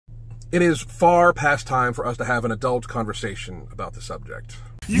It is far past time for us to have an adult conversation about the subject.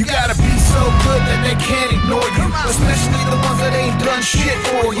 You gotta be so good that they can't ignore you, especially the ones that ain't done shit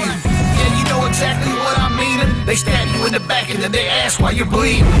for you. Yeah, you know exactly what I mean. They stab you in the back and then they ask why you're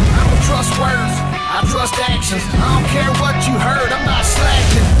bleeding. I don't trust words, I trust actions. I don't care what you heard, I'm not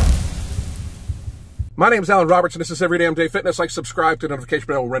slacking. My name is Alan Robertson. This is Every Damn Day Fitness. Like, subscribe to the notification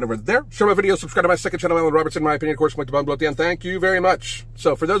bell right over there. Share my videos, subscribe to my second channel, Alan Robertson. In my opinion, of course, link to button below at the end. Thank you very much.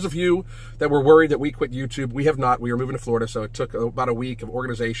 So, for those of you that were worried that we quit YouTube, we have not. We are moving to Florida, so it took about a week of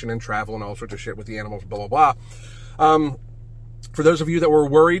organization and travel and all sorts of shit with the animals, blah, blah, blah. For those of you that were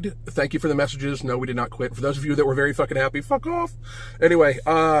worried, thank you for the messages. No, we did not quit. For those of you that were very fucking happy, fuck off. Anyway,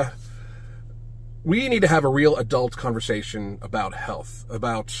 we need to have a real adult conversation about health,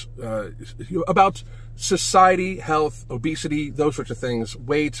 about society, health, obesity, those sorts of things,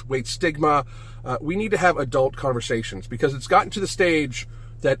 weight stigma. We need to have adult conversations because it's gotten to the stage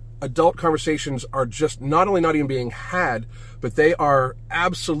that adult conversations are just not only not even being had, but they are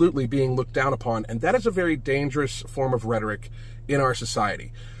absolutely being looked down upon. And that is a very dangerous form of rhetoric in our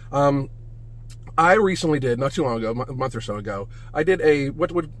society. I recently did, not too long ago, a month or so ago, I did a,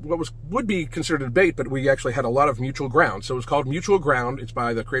 what would be considered a debate, but we actually had a lot of mutual ground. So it was called Mutual Ground. It's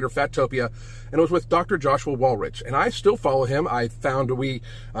by the creator Fatopia, and it was with Dr. Joshua Walrich. And I still follow him. I found we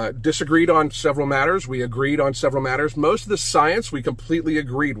disagreed on several matters. We agreed on several matters. Most of the science we completely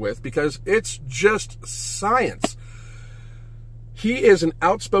agreed with because it's just science. He is an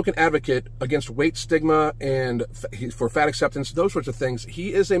outspoken advocate against weight stigma and for fat acceptance, those sorts of things.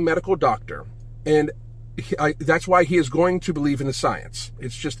 He is a medical doctor. And that's why he is going to believe in the science.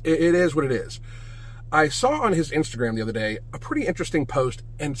 It's just, it is what it is. I saw on his Instagram the other day a pretty interesting post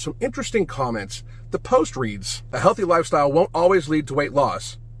and some interesting comments. The post reads, "A healthy lifestyle won't always lead to weight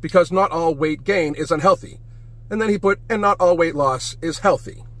loss because not all weight gain is unhealthy." And then he put, "and not all weight loss is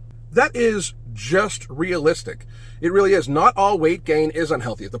healthy." That is just realistic. It really is. Not all weight gain is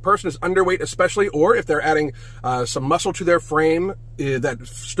unhealthy. If the person is underweight especially, or if they're adding some muscle to their frame that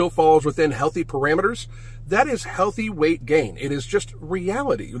still falls within healthy parameters, that is healthy weight gain. It is just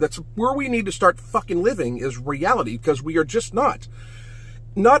reality. That's where we need to start fucking living, is reality, because we are just not.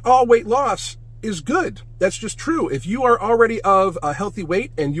 Not all weight loss is good. That's just true. If you are already of a healthy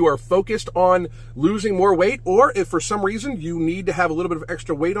weight and you are focused on losing more weight, or if for some reason you need to have a little bit of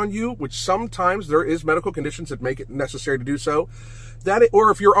extra weight on you, which sometimes there is medical conditions that make it necessary to do so,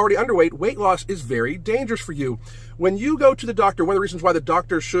 or if you're already underweight, weight loss is very dangerous for you. When you go to the doctor, one of the reasons why the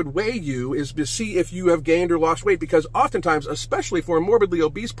doctor should weigh you is to see if you have gained or lost weight, because oftentimes, especially for a morbidly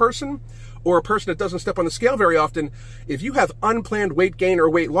obese person or a person that doesn't step on the scale very often, if you have unplanned weight gain or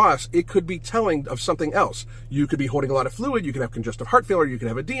weight loss, it could be telling of something else. You could be holding a lot of fluid, you could have congestive heart failure, you could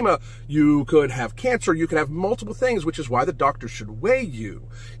have edema, you could have cancer, you could have multiple things, which is why the doctor should weigh you.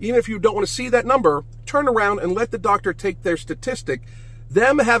 Even if you don't want to see that number, turn around and let the doctor take their statistic.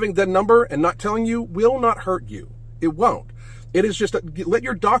 Them having the number and not telling you will not hurt you. It won't. It is just, let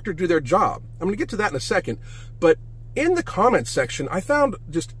your doctor do their job. I'm going to get to that in a second. But in the comments section, I found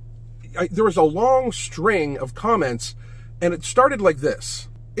there was a long string of comments, and it started like this.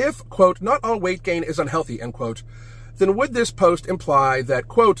 If, quote, not all weight gain is unhealthy, end quote, then would this post imply that,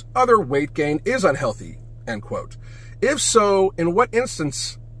 quote, other weight gain is unhealthy, end quote? If so, in what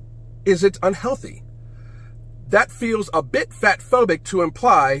instance is it unhealthy? That feels a bit fat-phobic to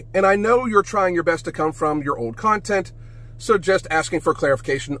imply, and I know you're trying your best to come from your old content, so just asking for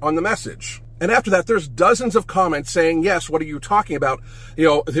clarification on the message. And after that, there's dozens of comments saying, yes, what are you talking about? You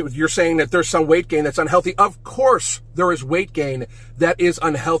know, you're saying that there's some weight gain that's unhealthy. Of course there is weight gain that is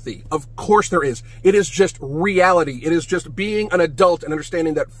unhealthy. Of course there is. It is just reality. It is just being an adult and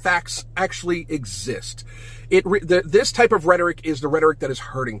understanding that facts actually exist. This type of rhetoric is the rhetoric that is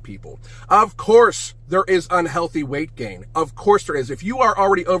hurting people. Of course there is unhealthy weight gain. Of course there is. If you are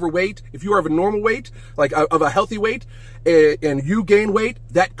already overweight, if you are of a normal weight, like of a healthy weight, and you gain weight,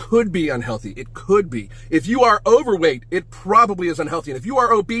 that could be unhealthy. It could be. If you are overweight, it probably is unhealthy. And if you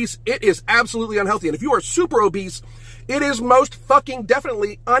are obese, it is absolutely unhealthy. And if you are super obese, it is most fucking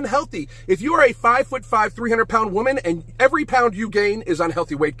definitely unhealthy. If you are a 5'5", 300-pound woman and every pound you gain is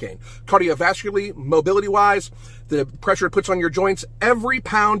unhealthy weight gain, cardiovascularly, mobility-wise, the pressure it puts on your joints, every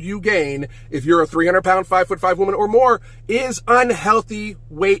pound you gain, if you're a 300-pound, 5'5" woman or more, is unhealthy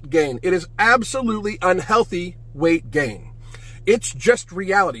weight gain. It is absolutely unhealthy weight gain. It's just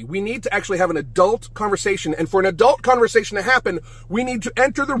reality. We need to actually have an adult conversation. And for an adult conversation to happen, we need to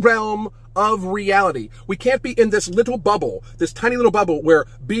enter the realm of reality. We can't be in this little bubble, this tiny little bubble where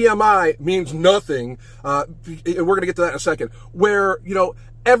BMI means nothing. We're going to get to that in a second. Where, you know,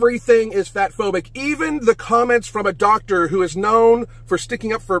 Everything is fatphobic. Even the comments from a doctor who is known for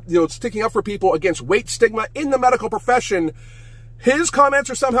sticking up for people against weight stigma in the medical profession, his comments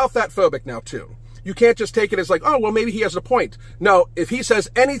are somehow fatphobic now too. You can't just take it as like, oh, well, maybe he has a point. No, if he says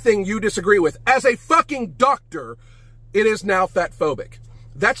anything you disagree with as a fucking doctor, it is now fatphobic.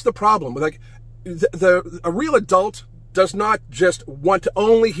 That's the problem. Like, a real adult does not just want to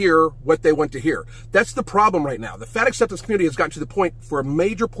only hear what they want to hear. That's the problem right now. The fat acceptance community has gotten to the point, for a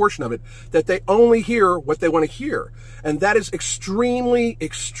major portion of it, that they only hear what they want to hear. And that is extremely,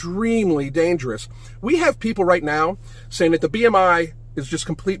 extremely dangerous. We have people right now saying that the BMI is just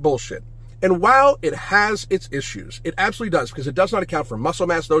complete bullshit. And while it has its issues, it absolutely does, because it does not account for muscle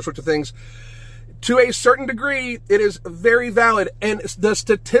mass, those sorts of things. To a certain degree, it is very valid. And the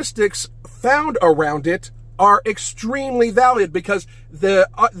statistics found around it are extremely valid, because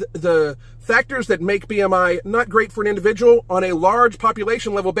the factors that make BMI not great for an individual on a large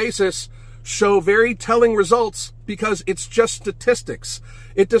population level basis show very telling results, because it's just statistics.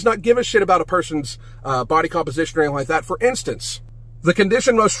 It does not give a shit about a person's body composition or anything like that. For instance, the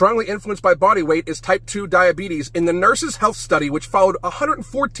condition most strongly influenced by body weight is type 2 diabetes. In the Nurses' Health Study, which followed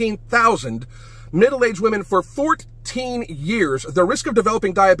 114,000 middle-aged women for 14 years, the risk of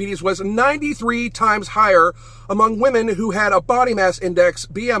developing diabetes was 93 times higher among women who had a body mass index,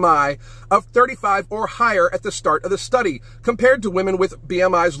 BMI, of 35 or higher at the start of the study, compared to women with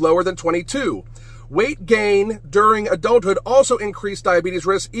BMIs lower than 22. Weight gain during adulthood also increased diabetes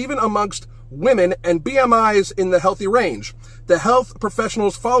risk even amongst women and BMIs in the healthy range. The health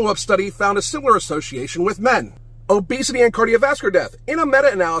professionals' follow-up study found a similar association with men. Obesity and cardiovascular death. In a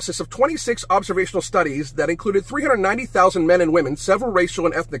meta-analysis of 26 observational studies that included 390,000 men and women, several racial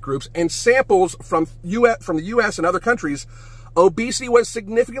and ethnic groups, and samples from the U.S. and other countries, obesity was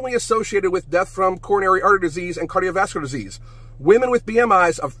significantly associated with death from coronary artery disease and cardiovascular disease. Women with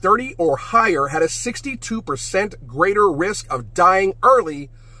BMIs of 30 or higher had a 62% greater risk of dying early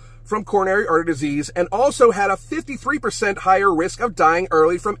from coronary artery disease, and also had a 53% higher risk of dying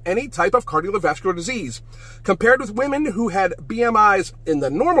early from any type of cardiovascular disease, compared with women who had BMIs in the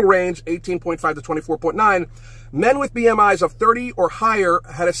normal range, 18.5 to 24.9. Men with BMIs of 30 or higher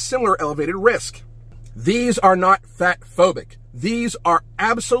had a similar elevated risk. These are not fatphobic. These are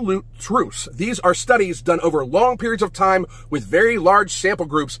absolute truths. These are studies done over long periods of time with very large sample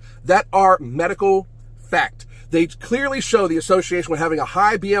groups that are medical fact. They clearly show the association with having a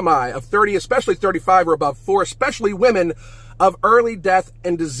high BMI of 30, especially 35 or above, for especially women, of early death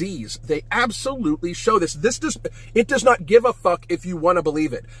and disease. They absolutely show this. It does not give a fuck if you want to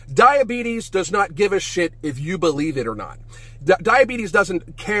believe it. Diabetes does not give a shit if you believe it or not. Diabetes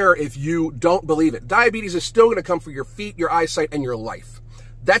doesn't care if you don't believe it. Diabetes is still going to come for your feet, your eyesight, and your life.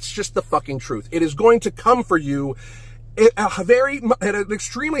 That's just the fucking truth. It is going to come for you at an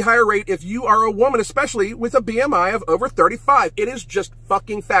extremely higher rate if you are a woman, especially with a BMI of over 35. It is just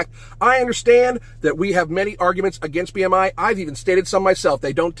fucking fact. I understand that we have many arguments against BMI. I've even stated some myself.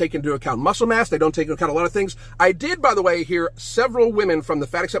 They don't take into account muscle mass. They don't take into account a lot of things. I did, by the way, hear several women from the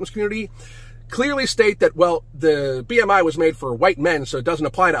fat acceptance community clearly state that, well, the BMI was made for white men, so it doesn't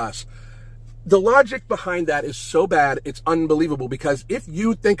apply to us. The logic behind that is so bad, it's unbelievable, because if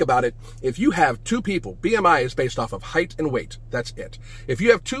you think about it, if you have two people, BMI is based off of height and weight. That's it. If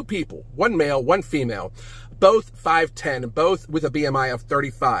you have two people, one male, one female, both 5'10", both with a BMI of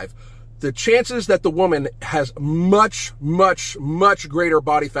 35, the chances that the woman has much, much, much greater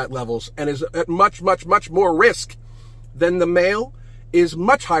body fat levels and is at much, much, much more risk than the male is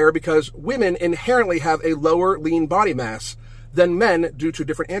much higher, because women inherently have a lower lean body mass than men due to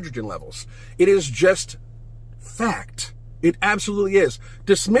different androgen levels. It is just fact. It absolutely is.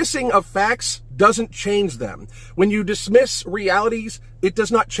 Dismissing of facts doesn't change them. When you dismiss realities, it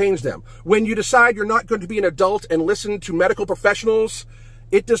does not change them. When you decide you're not going to be an adult and listen to medical professionals,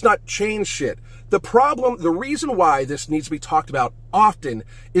 it does not change shit. The problem, the reason why this needs to be talked about often,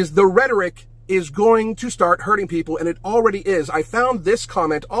 is the rhetoric is going to start hurting people, and it already is. I found this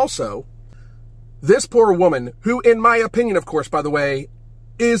comment also. This poor woman, who, in my opinion, of course, by the way,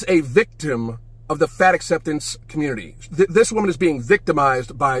 is a victim of the fat acceptance community. This woman is being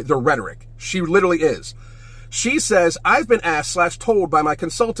victimized by the rhetoric. She literally is. She says, I've been asked/told by my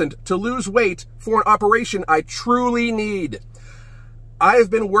consultant to lose weight for an operation I truly need. I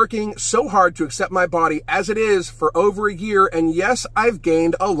have been working so hard to accept my body as it is for over a year, and yes, I've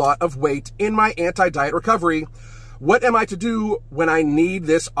gained a lot of weight in my anti-diet recovery. What am I to do when I need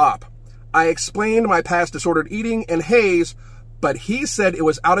this op? I explained my past disordered eating and haze, but he said it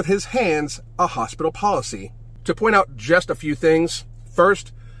was out of his hands, a hospital policy. To point out just a few things.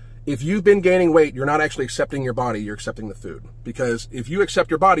 First, If you've been gaining weight, you're not actually accepting your body, you're accepting the food. Because if you accept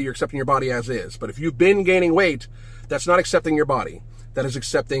your body, you're accepting your body as is. But if you've been gaining weight, that's not accepting your body. That is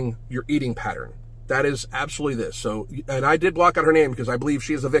accepting your eating pattern. That is absolutely this. So, and I did block out her name because I believe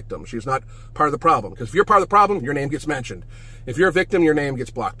she is a victim. She's not part of the problem. Because if you're part of the problem, your name gets mentioned. If you're a victim, your name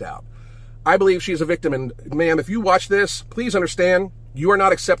gets blocked out. I believe she's a victim. And ma'am, if you watch this, please understand, you are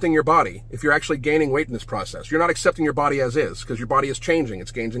not accepting your body if you're actually gaining weight in this process. You're not accepting your body as is because your body is changing.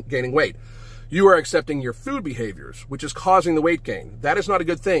 It's gaining weight. You are accepting your food behaviors, which is causing the weight gain. That is not a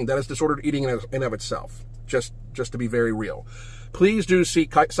good thing. That is disordered eating in and of itself. Just to be very real. Please do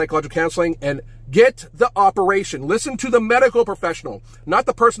seek psychological counseling and get the operation. Listen to the medical professional, not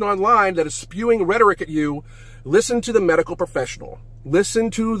the person online that is spewing rhetoric at you. Listen to the medical professional. Listen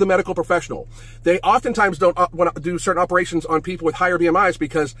to the medical professional. They oftentimes don't want to do certain operations on people with higher BMIs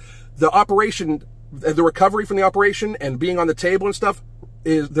because the operation, the recovery from the operation and being on the table and stuff,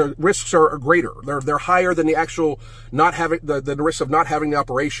 is the risks are greater. They're higher than the actual not having the risk of not having the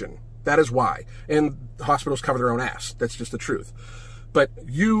operation. That is why. And hospitals cover their own ass. That's just the truth. But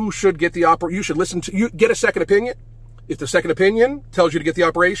you should get you should listen to, you get a second opinion. If the second opinion tells you to get the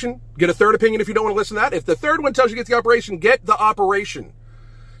operation, get a third opinion if you don't want to listen to that. If the third one tells you to get the operation, get the operation.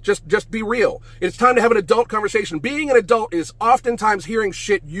 Just be real. It's time to have an adult conversation. Being an adult is oftentimes hearing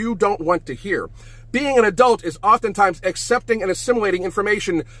shit you don't want to hear. Being an adult is oftentimes accepting and assimilating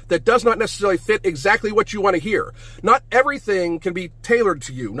information that does not necessarily fit exactly what you want to hear. Not everything can be tailored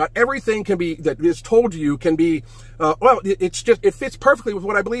to you. Not everything can be, that is told to you can be, it fits perfectly with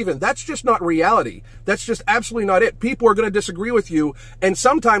what I believe in. That's just not reality. That's just absolutely not it. People are going to disagree with you. And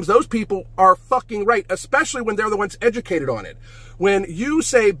sometimes those people are fucking right, especially when they're the ones educated on it. When you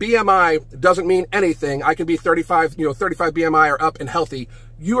say BMI doesn't mean anything, I can be 35 BMI or up and healthy,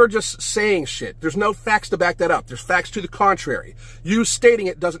 you are just saying shit. There's no facts to back that up. There's facts to the contrary. You stating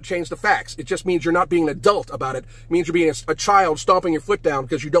it doesn't change the facts. It just means you're not being an adult about it. It means you're being a child stomping your foot down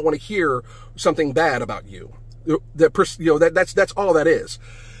because you don't want to hear something bad about you. That's all that is.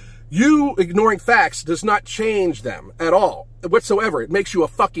 You ignoring facts does not change them at all whatsoever. It makes you a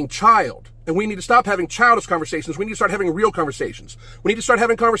fucking child. And we need to stop having childish conversations. We need to start having real conversations. We need to start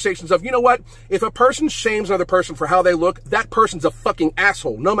having conversations of, you know what? If a person shames another person for how they look, that person's a fucking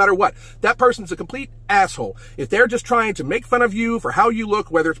asshole, no matter what. That person's a complete asshole. If they're just trying to make fun of you for how you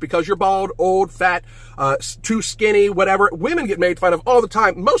look, whether it's because you're bald, old, fat, too skinny, whatever. Women get made fun of all the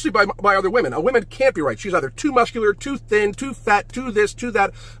time, mostly by other women. A woman can't be right. She's either too muscular, too thin, too fat, too this, too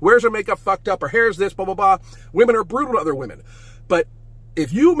that. Wears her makeup fucked up? Her hair's this, blah, blah, blah. Women are brutal to other women. But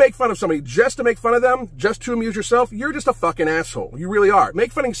if you make fun of somebody just to make fun of them, just to amuse yourself, you're just a fucking asshole. You really are.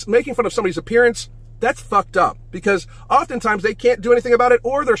 Making fun of somebody's appearance, that's fucked up. Because oftentimes they can't do anything about it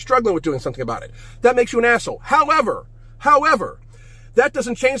or they're struggling with doing something about it. That makes you an asshole. However, that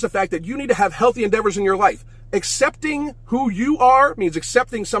doesn't change the fact that you need to have healthy endeavors in your life. Accepting who you are means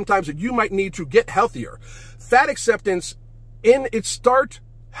accepting sometimes that you might need to get healthier. Fat acceptance in its start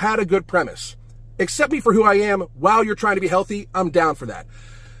had a good premise. Accept me for who I am while you're trying to be healthy, I'm down for that.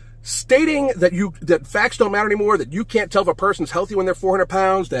 Stating that facts don't matter anymore, that you can't tell if a person's healthy when they're 400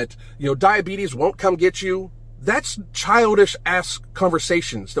 pounds, that, diabetes won't come get you, that's childish-ass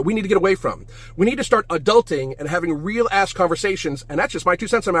conversations that we need to get away from. We need to start adulting and having real-ass conversations, and that's just my 2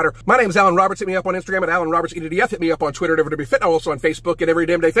 cents on the matter. My name is Alan Roberts. Hit me up on Instagram at Alan Roberts EDF. Hit me up on Twitter at EveryDayFit. I'm also on Facebook at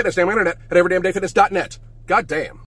Everyday Fitness. I'm on the internet at everydamndayfitness.net. God damn.